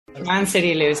Man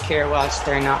City lose Kira Walsh,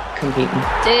 they're not competing.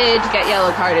 Did get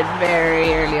yellow carded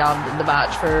very early on in the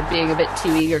match for being a bit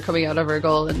too eager coming out of her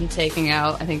goal and taking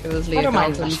out, I think it was Leah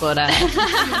Carlton.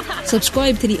 But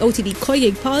subscribe to the OTB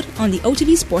Koyig pod on the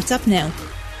OTB Sports app now.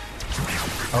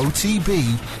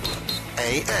 OTB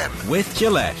AM. With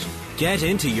Gillette. Get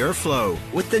into your flow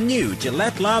with the new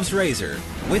Gillette Labs Razor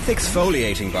with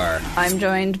exfoliating bar. I'm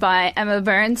joined by Emma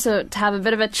Byrne, so to have a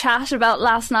bit of a chat about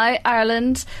last night.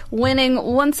 Ireland winning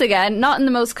once again, not in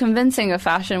the most convincing of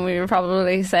fashion, we would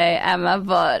probably say, Emma,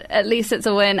 but at least it's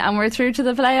a win and we're through to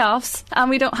the playoffs and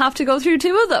we don't have to go through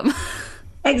two of them.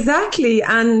 Exactly,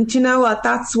 and you know what,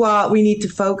 that's what we need to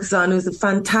focus on. It was a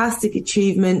fantastic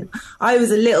achievement. I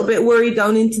was a little bit worried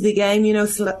going into the game. You know,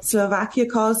 Slovakia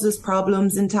caused us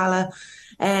problems in Tallaght,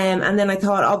 and then I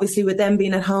thought obviously with them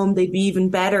being at home they'd be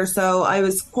even better, so I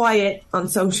was quiet on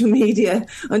social media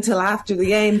until after the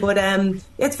game. But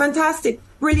it's fantastic,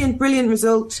 brilliant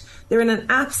result. They're in an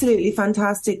absolutely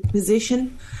fantastic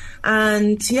position,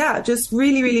 and yeah, just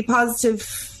really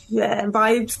positive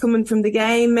vibes coming from the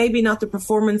game. Maybe not the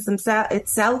performance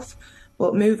itself,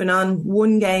 but moving on.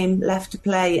 One game left to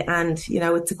play, and you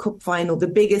know, it's a cup final, the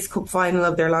biggest cup final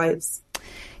of their lives.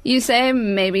 You say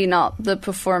maybe not the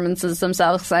performances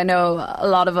themselves, because I know a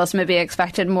lot of us maybe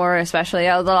expected more, especially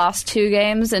out of the last two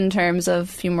games, in terms of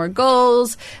a few more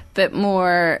goals, a bit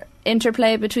more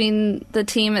interplay between the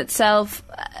team itself.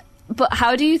 But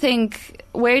where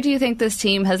do you think this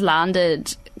team has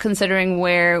landed, considering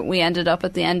where we ended up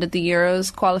at the end of the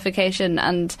Euros qualification?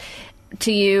 And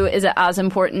to you, is it as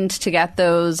important to get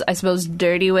those, I suppose,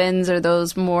 dirty wins, or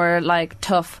those more like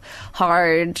tough,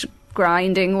 hard,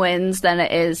 grinding wins, than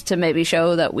it is to maybe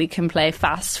show that we can play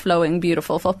fast, flowing,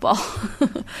 beautiful football?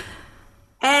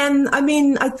 I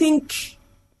mean, I think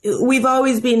we've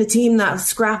always been a team that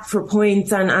scrapped for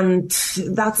points, and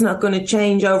that's not going to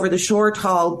change over the short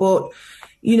haul. But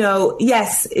you know,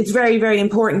 yes, it's very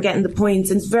important getting the points,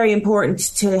 and it's very important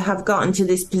to have gotten to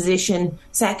this position,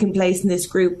 second place in this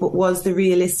group. But was the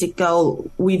realistic goal?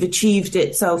 We've achieved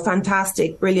it, so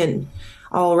fantastic, brilliant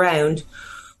all round.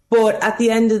 But at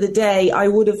the end of the day, I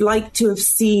would have liked to have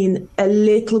seen a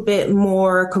little bit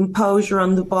more composure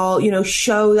on the ball, you know,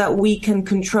 show that we can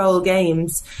control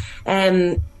games.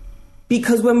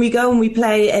 Because when we go and we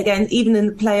play again, even in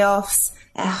the playoffs,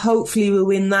 hopefully we'll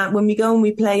win that. When we go and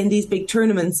we play in these big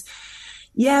tournaments,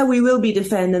 yeah, we will be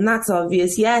defending. That's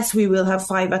obvious. Yes, we will have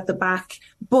five at the back,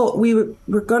 but we're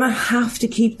going to have to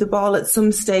keep the ball at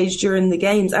some stage during the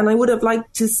games. And I would have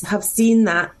liked to have seen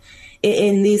that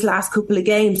in these last couple of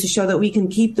games, to show that we can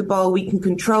keep the ball, we can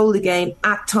control the game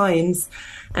at times.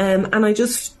 And I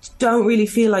just don't really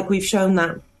feel like we've shown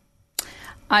that.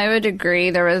 I would agree.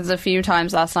 There was a few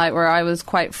times last night where I was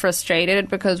quite frustrated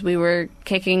because we were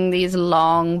kicking these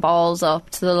long balls up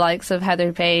to the likes of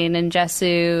Heather Payne and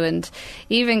Jessu and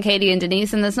even Katie and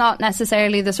Denise, and it's not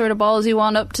necessarily the sort of balls you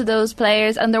want up to those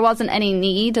players, and there wasn't any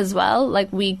need as well. Like,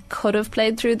 we could have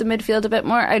played through the midfield a bit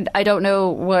more. I don't know,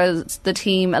 was the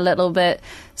team a little bit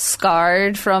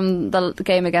scarred from the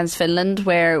game against Finland,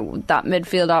 where that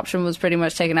midfield option was pretty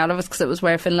much taken out of us because it was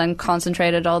where Finland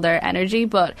concentrated all their energy?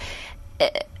 But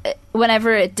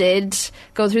whenever it did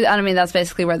go through, and I mean, that's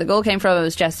basically where the goal came from. It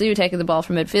was Jessu taking the ball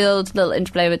from midfield, little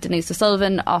interplay with Denise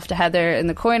O'Sullivan off to Heather in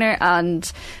the corner,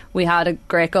 and we had a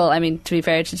great goal. I mean, to be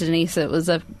fair to Denise, it was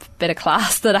a bit of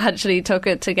class that actually took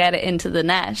it to get it into the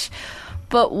net.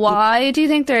 But why do you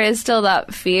think there is still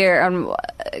that fear?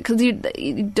 Because you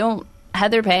don't,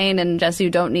 Heather Payne and Jessu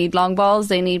don't need long balls.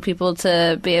 They need people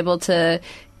to be able to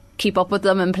keep up with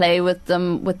them and play with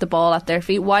them with the ball at their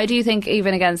feet. Why do you think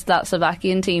even against that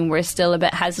Slovakian team we're still a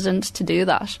bit hesitant to do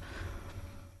that?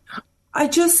 I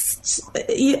just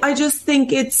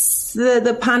think it's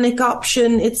the panic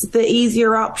option. It's the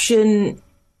easier option,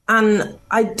 and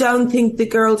I don't think the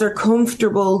girls are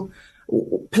comfortable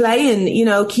playing, you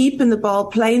know, keeping the ball,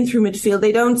 playing through midfield.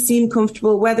 They don't seem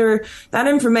comfortable, whether that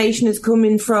information is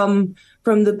coming from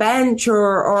the bench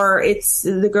or it's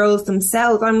the girls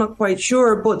themselves. I'm not quite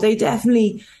sure, but they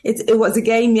definitely, it was a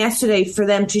game yesterday for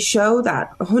them to show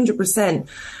that 100%.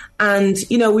 And,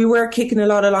 you know, we were kicking a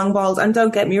lot of long balls, and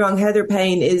don't get me wrong, Heather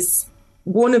Payne is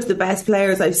one of the best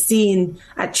players I've seen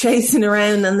at chasing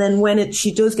around. And then when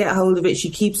she does get hold of it,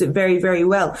 she keeps it very, very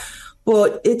well.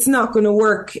 But it's not going to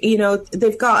work. You know,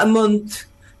 they've got a month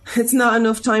it's not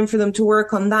enough time for them to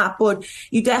work on that. But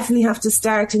you definitely have to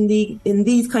start in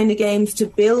these kind of games to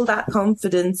build that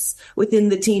confidence within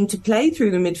the team to play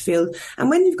through the midfield. And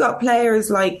when you've got players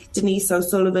like Denise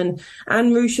O'Sullivan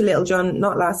and Marusha Littlejohn,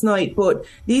 not last night, but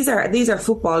these are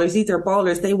footballers, these are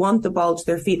ballers. They want the ball to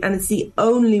their feet, and it's the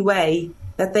only way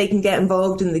that they can get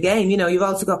involved in the game. You know, you've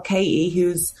also got Katie,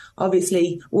 who's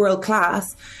obviously world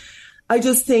class. I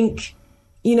just think,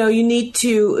 you know, it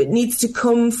needs to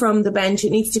come from the bench.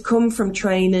 It needs to come from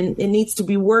training. It needs to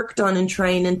be worked on in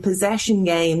training, possession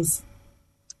games.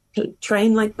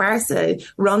 Train like Barca,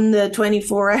 run the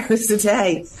 24 hours a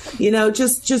day. You know,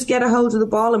 just get a hold of the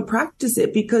ball and practice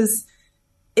it, because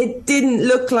it didn't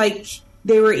look like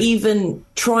they were even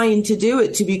trying to do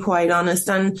it, to be quite honest.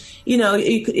 And, you know,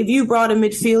 if you brought a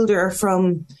midfielder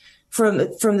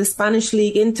from the Spanish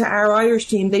league into our Irish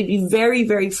team, they'd be very,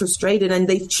 very frustrated, and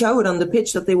they'd show it on the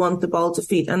pitch that they want the ball to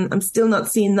feet. And I'm still not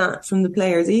seeing that from the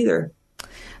players either.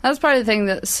 That's part of the thing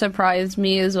that surprised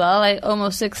me as well. I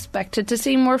almost expected to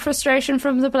see more frustration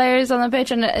from the players on the pitch,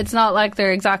 and it's not like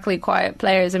they're exactly quiet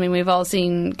players. I mean, we've all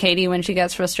seen Katie when she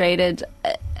gets frustrated.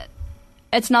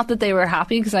 It's not that they were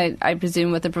happy, because I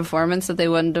presume with the performance that they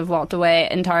wouldn't have walked away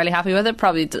entirely happy with it.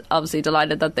 Probably obviously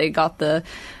delighted that they got the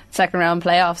second round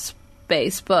playoffs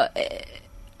base, but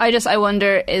I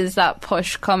wonder, is that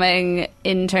push coming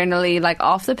internally, like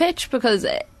off the pitch? Because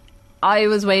I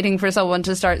was waiting for someone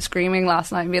to start screaming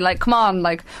last night and be like, come on,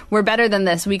 like, we're better than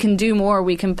this, we can do more,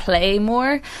 we can play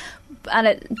more. And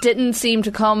it didn't seem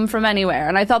to come from anywhere,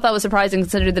 and I thought that was surprising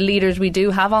considering the leaders we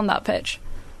do have on that pitch.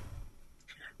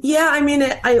 Yeah, I mean,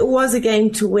 it was a game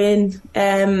to win.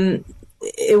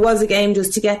 It was a game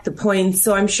just to get the points,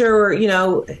 so I'm sure, you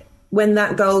know, when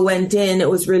that goal went in, it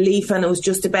was relief, and it was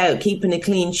just about keeping a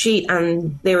clean sheet,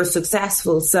 and they were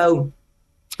successful. So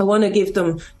I want to give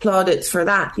them plaudits for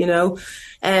that, you know.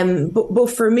 But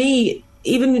for me,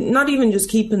 not even just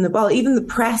keeping the ball, even the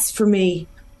press for me,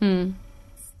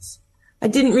 I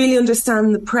didn't really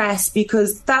understand the press,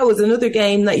 because that was another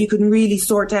game that you couldn't really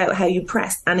sort out how you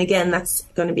pressed. And again, that's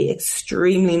going to be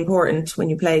extremely important when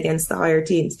you play against the higher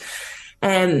teams.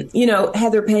 You know,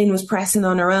 Heather Payne was pressing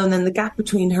on her own, and the gap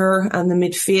between her and the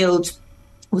midfield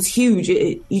was huge.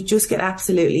 You just get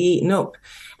absolutely eaten up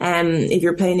if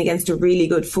you're playing against a really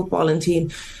good footballing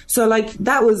team. So, like,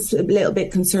 that was a little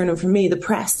bit concerning for me, the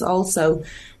press also.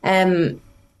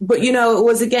 But, you know, it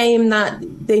was a game that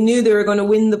they knew they were going to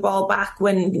win the ball back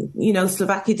when, you know,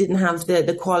 Slovakia didn't have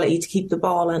the quality to keep the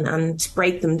ball and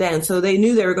break them down. So they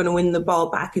knew they were going to win the ball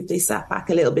back if they sat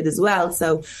back a little bit as well.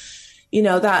 So, you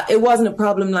know, that it wasn't a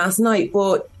problem last night,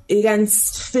 but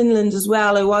against Finland as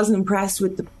well, I wasn't impressed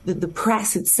with the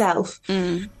press itself.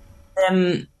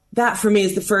 That for me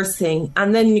is the first thing.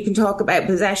 And then you can talk about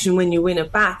possession when you win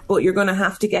it back, but you're going to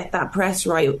have to get that press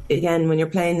right again when you're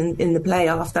playing in the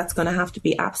playoff. That's going to have to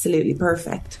be absolutely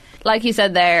perfect. Like you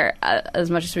said there,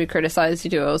 as much as we criticise, you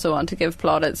do also want to give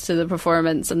plaudits to the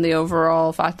performance and the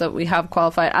overall fact that we have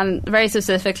qualified. And very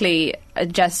specifically,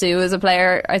 Jess Sue as a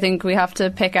player, I think we have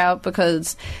to pick out,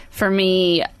 because for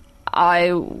me,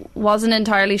 I wasn't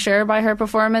entirely sure by her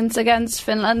performance against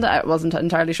Finland. I wasn't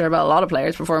entirely sure about a lot of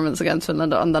players' performance against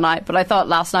Finland on the night, but I thought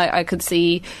last night I could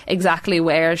see exactly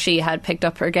where she had picked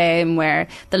up her game, where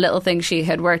the little things she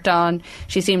had worked on.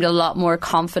 She seemed a lot more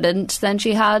confident than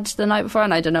she had the night before,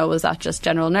 and I don't know, was that just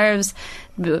general nerves,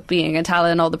 being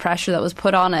Italian, all the pressure that was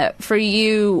put on it? For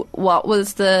you, what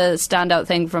was the standout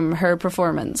thing from her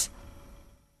performance?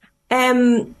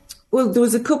 Well, there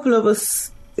was a couple of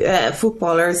us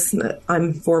footballers,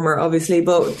 I'm former obviously,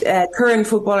 but current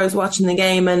footballers watching the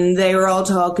game, and they were all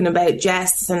talking about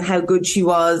Jess and how good she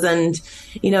was, and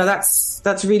you know,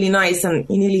 that's really nice, and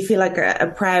you nearly feel like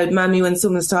a proud mammy when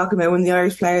someone's talking about one of the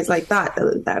Irish players like that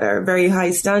are very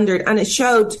high standard. And it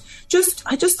showed,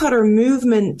 I just thought her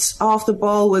movement off the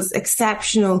ball was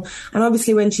exceptional, and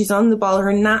obviously when she's on the ball,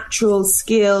 her natural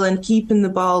skill and keeping the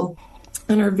ball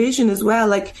and her vision as well,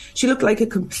 like she looked like a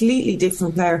completely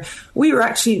different player. We were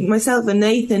actually, myself and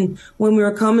Nathan, when we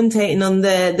were commentating on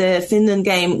the Finland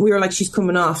game, we were like, she's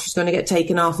coming off, she's going to get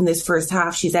taken off in this first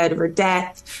half, she's out of her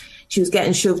depth, she was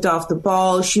getting shoved off the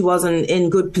ball, she wasn't in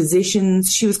good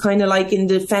positions, she was kind of like in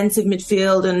defensive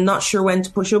midfield and not sure when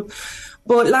to push up.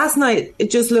 But last night,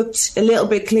 it just looked a little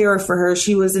bit clearer for her.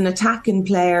 She was an attacking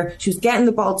player. She was getting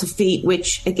the ball to feet,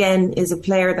 which, again, is a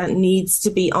player that needs to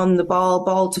be on the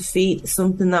ball to feet,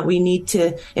 something that we need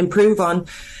to improve on.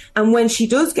 And when she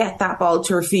does get that ball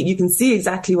to her feet, you can see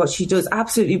exactly what she does.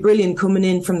 Absolutely brilliant coming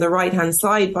in from the right-hand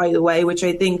side, by the way, which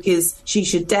I think is she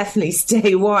should definitely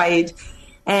stay wide.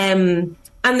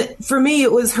 And for me,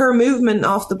 it was her movement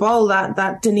off the ball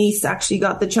that Denise actually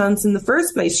got the chance in the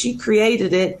first place. She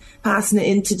created it, passing it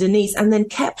into Denise, and then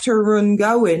kept her run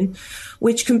going,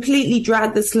 which completely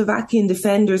dragged the Slovakian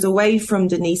defenders away from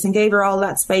Denise and gave her all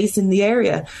that space in the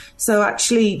area. So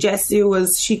actually,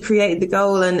 she created the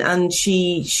goal, and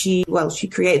she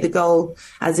created the goal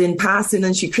as in passing,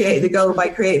 and she created the goal by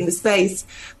creating the space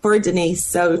for Denise.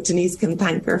 So Denise can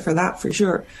thank her for that for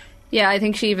sure. Yeah, I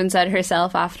think she even said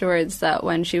herself afterwards that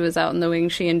when she was out in the wing,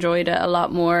 she enjoyed it a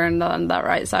lot more. And on that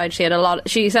right side, she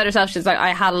said herself, she's like,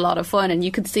 I had a lot of fun. And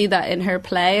you could see that in her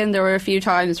play. And there were a few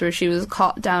times where she was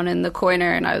caught down in the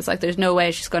corner. And I was like, there's no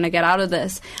way she's going to get out of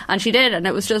this. And she did. And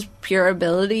it was just pure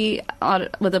ability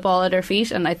with the ball at her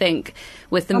feet. And I think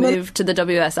with the move to the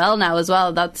WSL now as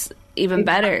well, that's even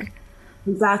better.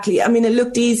 Exactly. I mean, it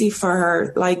looked easy for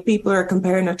her. Like, people are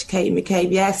comparing her to Katie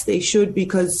McCabe. Yes, they should,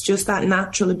 because just that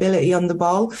natural ability on the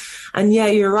ball. And yeah,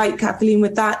 you're right, Kathleen,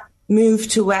 with that move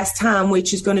to West Ham,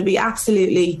 which is going to be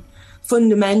absolutely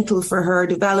fundamental for her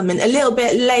development. A little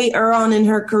bit later on in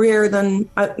her career than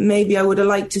maybe I would have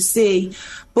liked to see,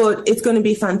 but it's going to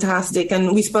be fantastic.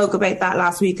 And we spoke about that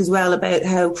last week as well, about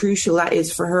how crucial that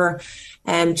is for her.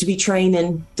 To be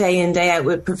training day in, day out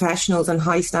with professionals and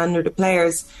high standard of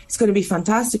players. It's going to be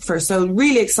fantastic for her. So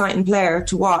really exciting player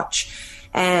to watch.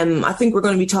 I think we're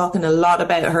going to be talking a lot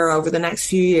about her over the next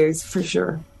few years for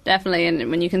sure. Definitely,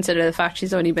 and when you consider the fact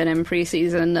she's only been in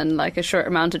pre-season and like a short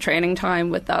amount of training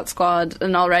time with that squad,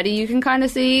 and already you can kind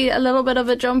of see a little bit of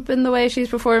a jump in the way she's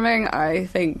performing. I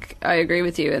think I agree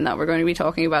with you in that we're going to be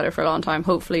talking about her for a long time.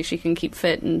 Hopefully she can keep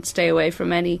fit and stay away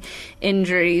from any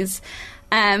injuries.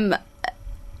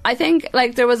 I think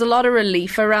there was a lot of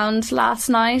relief around last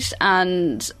night,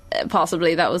 and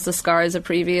possibly that was the scars of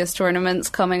previous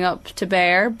tournaments coming up to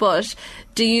bear. But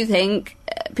do you think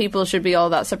people should be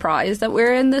all that surprised that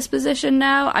we're in this position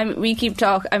now? I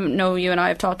know you and I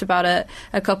have talked about it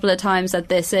a couple of times, that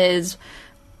this is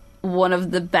one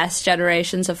of the best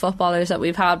generations of footballers that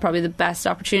we've had, probably the best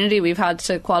opportunity we've had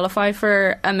to qualify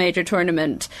for a major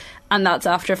tournament, and that's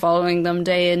after following them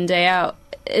day in, day out.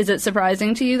 Is it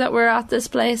surprising to you that we're at this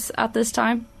place at this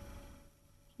time?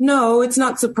 No, it's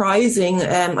not surprising.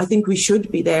 I think we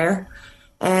should be there.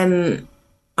 I'm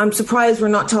surprised we're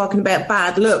not talking about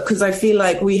bad luck, because I feel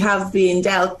like we have been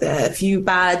dealt a few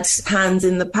bad hands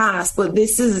in the past, but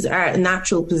this is our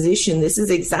natural position. This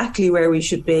is exactly where we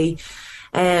should be.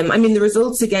 I mean, the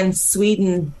results against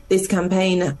Sweden this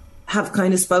campaign have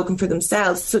kind of spoken for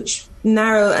themselves. Such a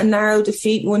narrow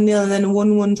defeat, 1-0, and then a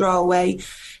 1-1 draw away.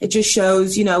 It just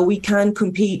shows, we can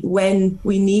compete when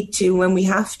we need to, when we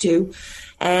have to.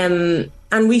 And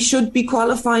we should be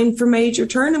qualifying for major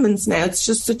tournaments now. It's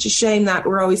just such a shame that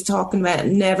we're always talking about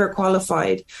never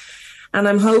qualified. And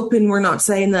I'm hoping we're not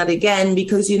saying that again,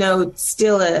 because, it's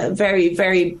still a very,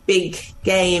 very big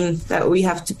game that we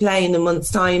have to play in a month's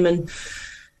time. And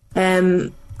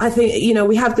I think,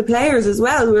 we have the players as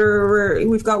well.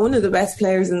 We've got one of the best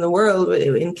players in the world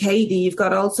in Katie. You've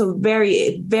got also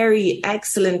very, very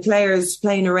excellent players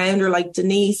playing around her, like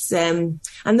Denise. And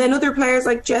then other players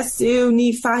like Jessu,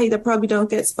 Niamh Fahey, that probably don't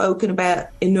get spoken about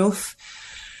enough.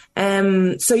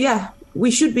 So, yeah, we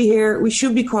should be here. We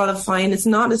should be qualifying. It's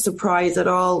not a surprise at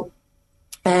all.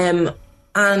 And,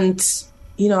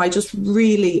 I just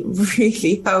really,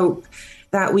 really hope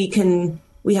that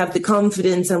we have the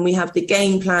confidence and we have the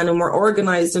game plan and we're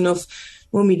organised enough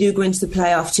when we do go into the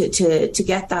playoff to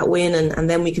get that win, and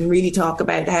then we can really talk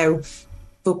about how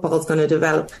football is going to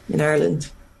develop in Ireland.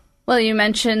 Well, you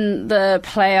mentioned the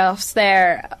playoffs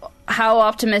there. How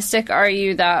optimistic are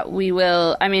you that we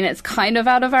will? I mean, it's kind of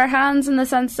out of our hands in the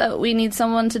sense that we need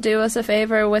someone to do us a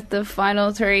favour with the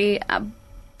final three.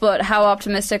 But how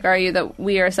optimistic are you that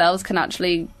we ourselves can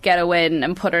actually get a win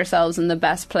and put ourselves in the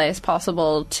best place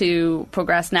possible to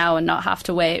progress now and not have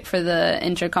to wait for the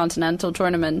Intercontinental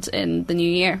Tournament in the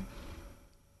new year?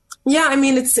 Yeah, I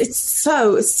mean, it's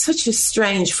such a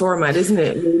strange format, isn't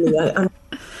it? Really?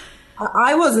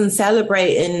 I wasn't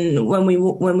celebrating when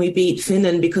we beat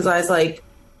Finland, because I was like,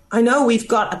 I know we've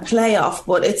got a playoff,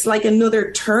 but it's like another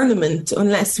tournament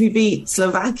unless we beat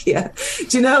Slovakia.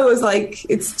 Do you know? It was like,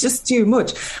 it's just too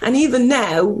much. And even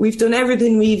now, we've done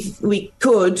everything we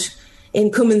could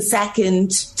in coming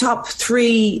second, top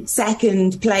 3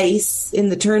 second place in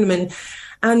the tournament.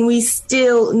 And we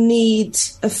still need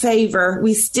a favour.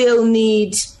 We still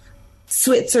need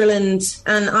Switzerland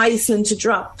and Iceland to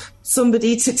drop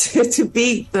somebody to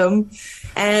beat them.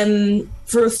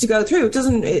 For us to go through.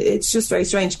 It's just very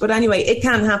strange. But anyway, it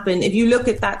can happen. If you look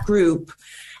at that group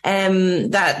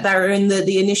that are in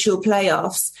the initial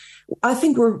playoffs, I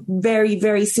think we're very,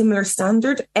 very similar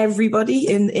standard, everybody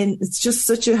in it's just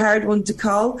such a hard one to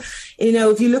call. You know,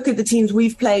 if you look at the teams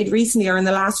we've played recently or in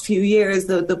the last few years,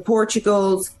 the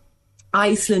Portugals,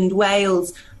 Iceland,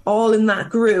 Wales, all in that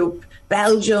group,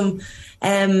 Belgium,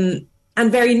 and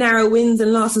very narrow wins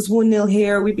and losses. 1-0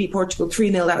 here, we beat Portugal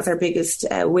 3-0. That was our biggest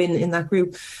win in that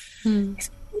group. It's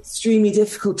extremely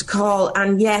difficult to call.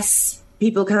 And yes,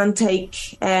 people can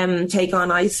take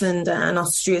on Iceland and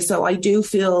Austria. So I do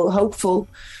feel hopeful.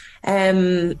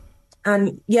 And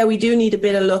yeah, we do need a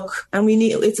bit of luck, and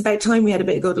it's about time we had a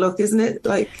bit of good luck, isn't it?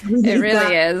 Like, it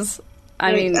really is.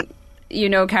 I mean, you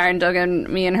know, Karen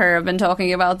Duggan, me and her have been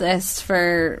talking about this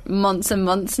for months and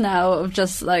months now, of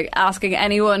just like asking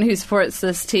anyone who supports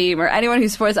this team or anyone who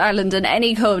supports Ireland in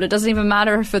any code, it doesn't even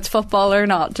matter if it's football or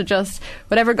not, to just,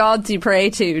 whatever gods you pray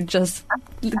to, just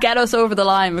get us over the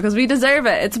line, because we deserve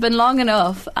it. It's been long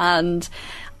enough. And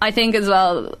I think as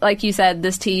well, like you said,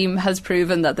 this team has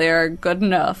proven that they are good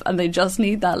enough, and they just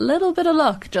need that little bit of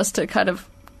luck just to kind of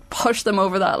push them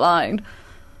over that line.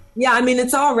 Yeah, I mean,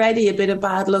 it's already a bit of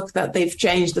bad luck that they've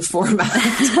changed the format.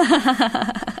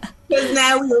 Because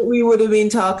now we would have been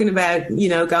talking about, you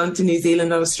know, going to New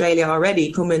Zealand or Australia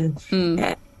already, coming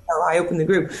high up in the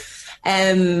group.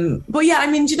 But yeah,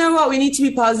 I mean, do you know what? We need to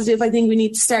be positive. I think we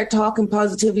need to start talking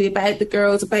positively about the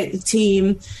girls, about the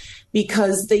team,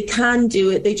 because they can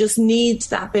do it. They just need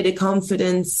that bit of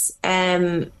confidence.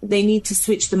 They need to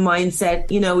switch the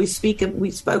mindset. You know, we've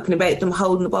spoken about them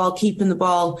holding the ball, keeping the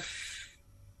ball.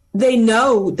 They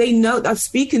know, I've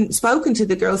spoken to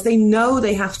the girls, they know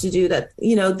they have to do that.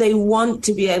 You know, they want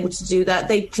to be able to do that.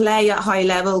 They play at high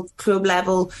level, club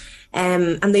level,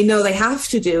 and they know they have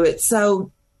to do it.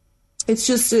 So it's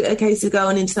just a case of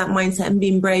going into that mindset and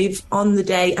being brave on the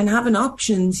day and having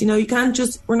options. You know, you can't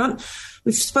just,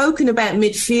 we've spoken about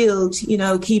midfield, you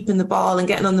know, keeping the ball and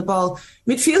getting on the ball.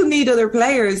 Midfield need other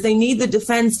players. They need the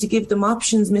defence to give them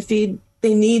options. Midfield,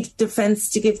 they need defence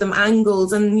to give them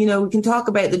angles. And, you know, we can talk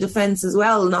about the defence as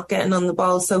well, not getting on the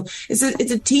ball. So it's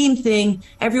a team thing.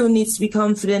 Everyone needs to be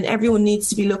confident. Everyone needs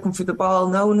to be looking for the ball,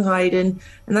 no one hiding.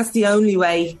 And that's the only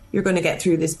way you're going to get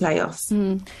through this playoffs.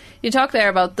 You talked there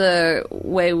about the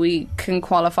way we can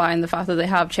qualify and the fact that they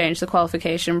have changed the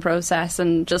qualification process,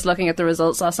 and just looking at the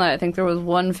results last night, I think there was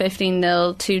 1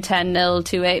 15-0, 2 10-0,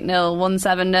 2 8-0, 1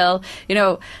 7-0. You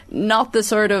know, not the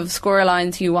sort of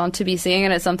scorelines you want to be seeing,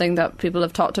 and it's something that people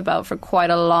have talked about for quite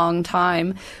a long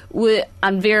time.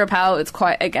 And Vera Pauw is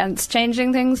quite against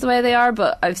changing things the way they are,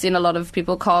 but I've seen a lot of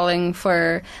people calling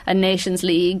for a Nations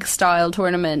League style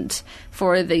tournament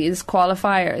for these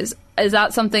qualifiers. Is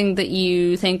that something that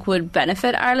you think would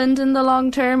benefit Ireland in the long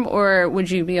term, or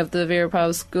would you be of the Vera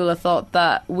Pauw school of thought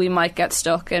that we might get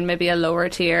stuck in maybe a lower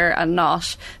tier and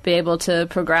not be able to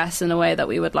progress in a way that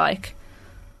we would like?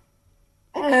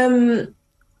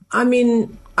 I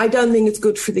mean, I don't think it's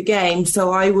good for the game,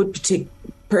 so I would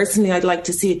personally, I'd like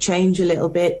to see it change a little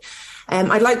bit.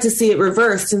 I'd like to see it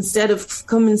reversed. Instead of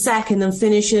coming second and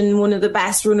finishing one of the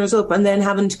best runners up and then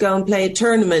having to go and play a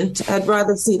tournament, I'd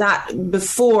rather see that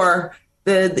before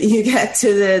you get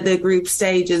to the group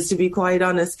stages, to be quite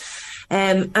honest.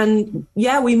 And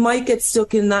yeah, we might get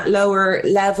stuck in that lower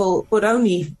level, but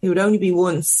it would only be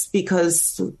once,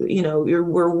 because, you know,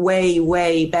 we're way,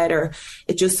 way better.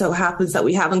 It just so happens that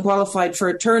we haven't qualified for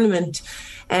a tournament.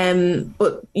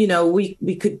 But, you know, we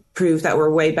could prove that we're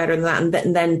way better than that,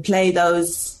 and then play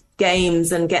those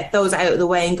games and get those out of the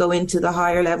way and go into the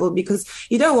higher level, because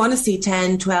you don't want to see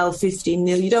 10, 12,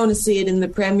 15-0. You don't want to see it in the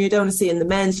Premier. You don't want to see it in the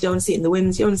men's. You don't want to see it in the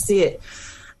women's. You don't want to see it.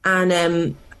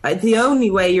 And the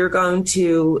only way you're going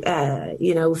to,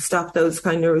 you know, stop those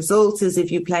kind of results is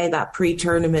if you play that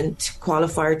pre-tournament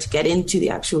qualifier to get into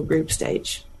the actual group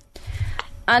stage.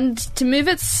 And to move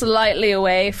it slightly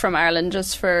away from Ireland,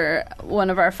 just for one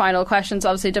of our final questions,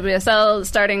 obviously WSL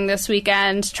starting this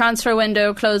weekend, transfer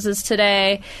window closes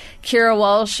today. Ciara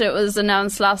Walsh, it was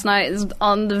announced last night, is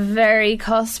on the very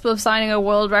cusp of signing a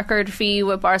world record fee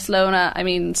with Barcelona. I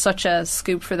mean, such a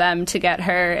scoop for them to get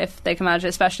her, if they can manage,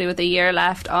 especially with a year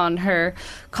left on her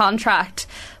contract.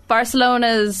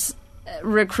 Barcelona's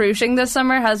recruiting this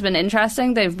summer has been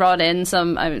interesting. They've brought in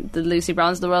the Lucy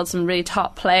Browns of the world, some really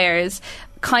top players,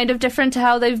 kind of different to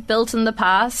how they've built in the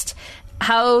past.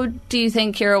 How do you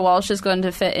think Ciara Walsh is going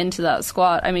to fit into that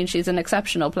squad? I mean, she's an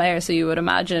exceptional player, so you would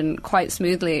imagine quite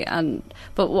smoothly.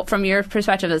 But from your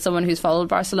perspective, as someone who's followed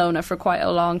Barcelona for quite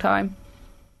a long time.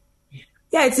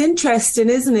 Yeah, it's interesting,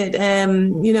 isn't it?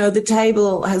 You know, the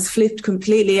table has flipped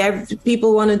completely.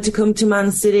 People wanted to come to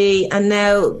Man City, and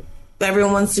now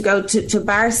everyone wants to go to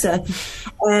Barca.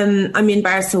 I mean,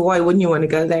 Barca, why wouldn't you want to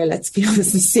go there? Let's be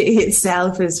honest, the city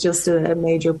itself is just a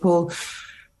major pull.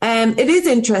 It is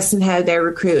interesting how they're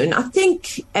recruiting. I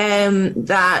think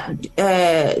that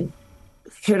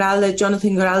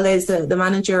Jonathan Giraldes, the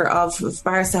manager of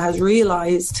Barca, has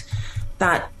realised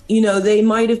that, they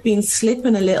might have been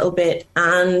slipping a little bit,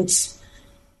 and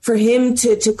for him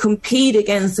to compete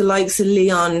against the likes of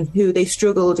Lyon, who they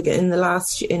struggled in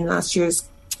last year's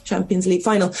Champions League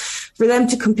final, for them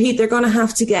to compete, they're going to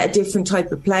have to get a different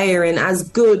type of player in. As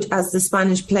good as the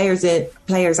Spanish players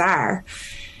are,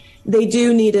 they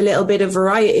do need a little bit of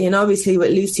variety. And obviously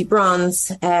with Lucy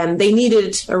Bronze, they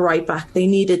needed a right back. They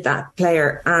needed that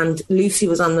player, and Lucy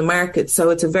was on the market, so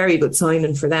it's a very good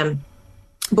signing for them.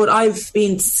 But I've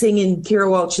been singing Kira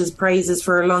Walsh's praises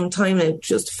for a long time now.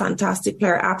 Just a fantastic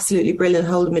player, absolutely brilliant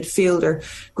holding midfielder,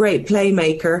 great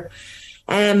playmaker.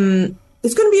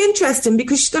 It's going to be interesting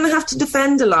because she's going to have to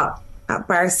defend a lot at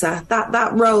Barca.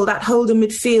 That role, that holding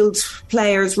midfield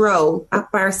player's role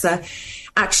at Barca,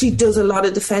 actually does a lot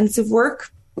of defensive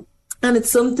work. And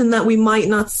it's something that we might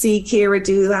not see Kira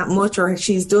do that much, or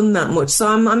she's done that much. So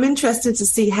I'm interested to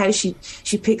see how she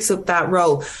picks up that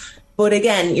role. But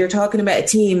again, you're talking about a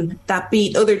team that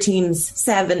beat other teams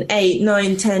 7, 8,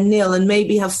 9, 10-0 and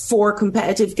maybe have 4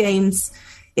 competitive games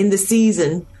in the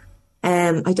season.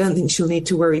 I don't think she'll need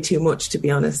to worry too much, to be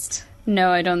honest.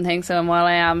 No, I don't think so. And while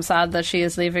I am sad that she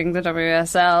is leaving the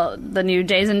WSL, the new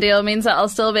Jason deal means that I'll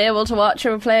still be able to watch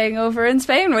her playing over in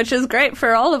Spain, which is great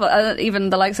for all of us, even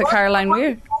the likes of Caroline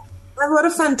Weir. What a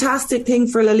fantastic thing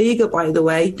for La Liga, by the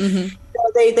way. Mm-hmm.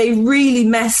 They really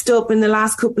messed up in the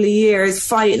last couple of years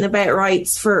fighting about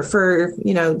rights for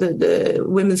the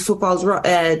women's football's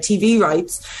TV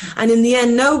rights, and in the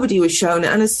end nobody was shown it,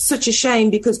 and it's such a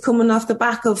shame because coming off the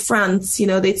back of France, they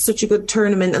had such a good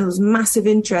tournament and there was massive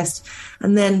interest,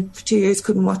 and then for 2 years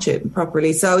couldn't watch it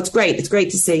properly. So it's great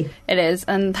to see. It is,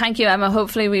 and thank you, Emma.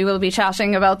 Hopefully we will be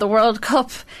chatting about the World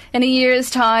Cup in a year's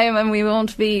time, and we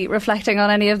won't be reflecting on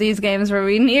any of these games where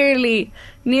we nearly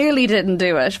didn't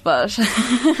do it, but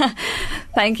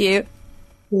thank you.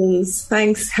 Please.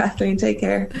 Thanks, Kathleen. Take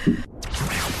care.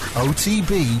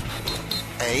 OTB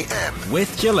AM.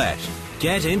 With Gillette.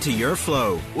 Get into your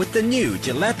flow with the new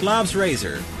Gillette Labs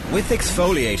Razor with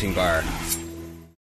exfoliating bar.